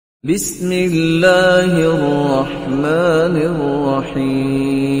بسم اللہ الرحمن الرحیم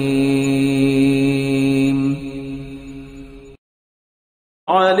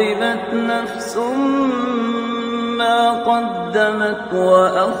علمت نفس ما قدمت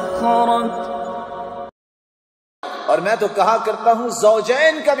وأخرت. اور میں تو کہا کرتا ہوں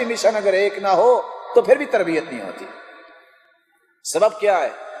زوجین کا بھی مشن اگر ایک نہ ہو تو پھر بھی تربیت نہیں ہوتی. سبب کیا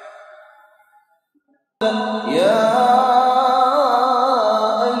ہے؟ یا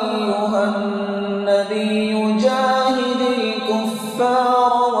ایھا النبی جاہد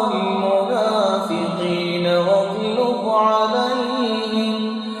الکفار والمنافقین واغلظ علیہم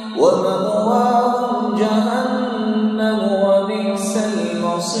ومأواہم جہنم وبئس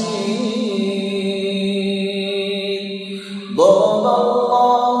المصیر. ضرب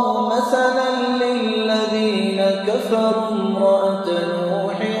اللہ مثلا للذین کفروا امرأة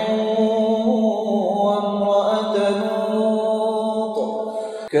نوح وامرأة لوط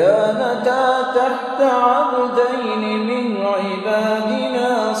كانتا تحت عبدين من عبادنا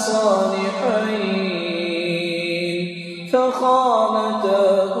صالحين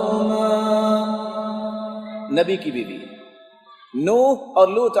فخانتاهما. نبی کی بیوی نوح اور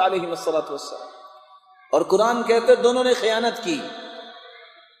لوط علیہ السلام، اور قرآن کہتے دونوں نے خیانت کی.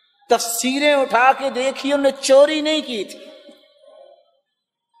 تفسیریں اٹھا کے دیکھی، انہوں نے چوری نہیں کی تھی.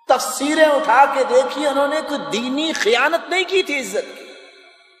 تفسیریں اٹھا کے دیکھی، انہوں نے کوئی دینی خیانت نہیں کی تھی. عزت کی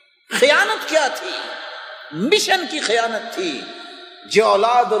خیانت کیا تھی؟ مشن کی خیانت تھی. جو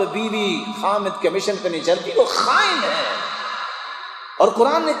اولاد اور بیوی خامد کے مشن پہ نہیں چلتی وہ خائن ہے. اور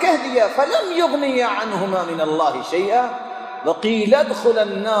قرآن نے کہہ دیا فَلَمْ يُغْنِيَ عَنْهُمَا مِنَ اللَّهِ شَيْئًا وَقِيلَ ادْخُلَا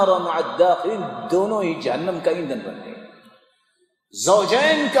النَّارَ مَعَ الدَّاخِلِينَ. دونوں ہی جہنم کا ایندھن بن گئے.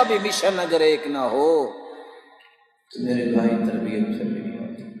 زوجین کا بھی مشن اگر ایک نہ ہو تو میرے بھائی تربیت پھر بھی نہیں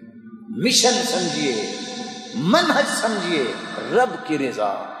ہوتی. مشن سمجھیے، منہج سمجھیے، رب کی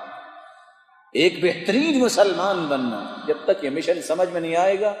رضا. ایک بہترین مسلمان بننا، جب تک یہ مشن سمجھ میں نہیں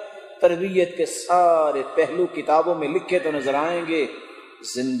آئے گا تربیت کے سارے پہلو کتابوں میں لکھے تو نظر آئیں گے،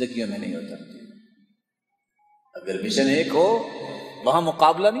 زندگیوں میں نہیں اترتے. اگر مشن ایک ہو وہاں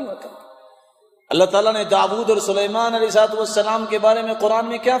مقابلہ نہیں ہوتا. اللہ تعالیٰ نے داؤد اور سلیمان علیہ السلام کے بارے میں قرآن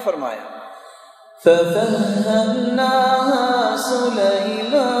میں کیا فرمایا؟ فَفَهَّمْنَاهَا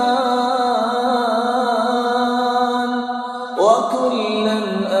سُلَيْمَانَ وَكُلًّا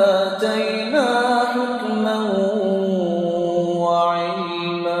آتَيْنَا حُكْمًا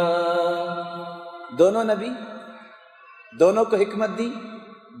وَعِلْمًا. دونوں نبی، دونوں کو حکمت دی،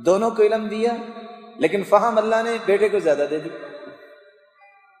 دونوں کو علم دیا، لیکن فہم اللہ نے بیٹے کو زیادہ دے دی.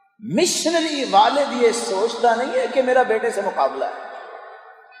 مشنری والد یہ سوچتا نہیں ہے کہ میرا بیٹے سے مقابلہ ہے.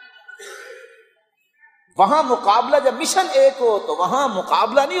 وہاں مقابلہ جب مشن ایک ہو تو وہاں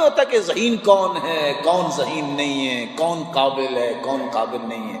مقابلہ نہیں ہوتا کہ ذہین کون ہے، کون ذہین نہیں ہے، کون قابل ہے، کون قابل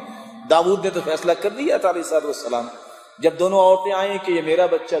نہیں ہے. داؤد نے تو فیصلہ کر دیا تھا علیہ السلام. جب دونوں عورتیں آئیں کہ یہ میرا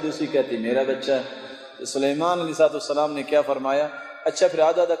بچہ، دوسری کہتی میرا بچہ ہے، تو سلیمان علیہ السلام نے کیا فرمایا؟ اچھا پھر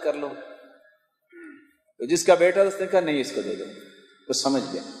آدھا آدھا کر لو. تو جس کا بیٹا اس نے کہا نہیں اس کو دے دو، وہ سمجھ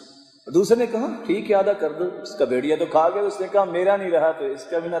گیا. دوسرے نے کہا ٹھیک ہے آدھا کر دو، اس کا بیڑیا تو کھا گیا. اس نے کہا میرا نہیں رہا تو اس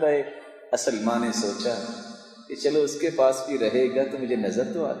کا بھی نہ رہے. اصل ماں نے سوچا کہ چلو اس کے پاس بھی رہے گا تو مجھے نظر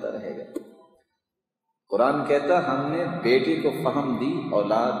تو آتا رہے گا. قرآن کہتا ہم نے بیٹے کو فہم دی،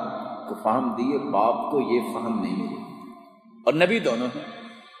 اولاد کو فہم دی، باپ کو یہ فہم نہیں ملی. اور نبی دونوں ہیں.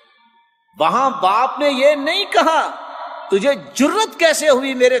 وہاں باپ نے یہ نہیں کہا تجھے جرت کیسے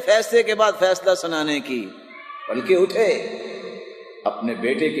ہوئی میرے فیصلے کے بعد فیصلہ سنانے کی، بلکہ اٹھے اپنے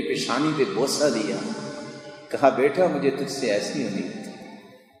بیٹے کی پیشانی پہ بوسہ دیا، کہا بیٹا مجھے تجھ سے ایسی امید تھی.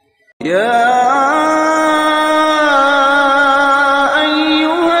 یا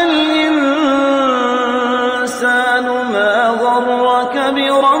ایھا الانسان ما غرک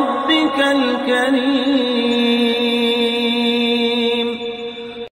بربک الکریم.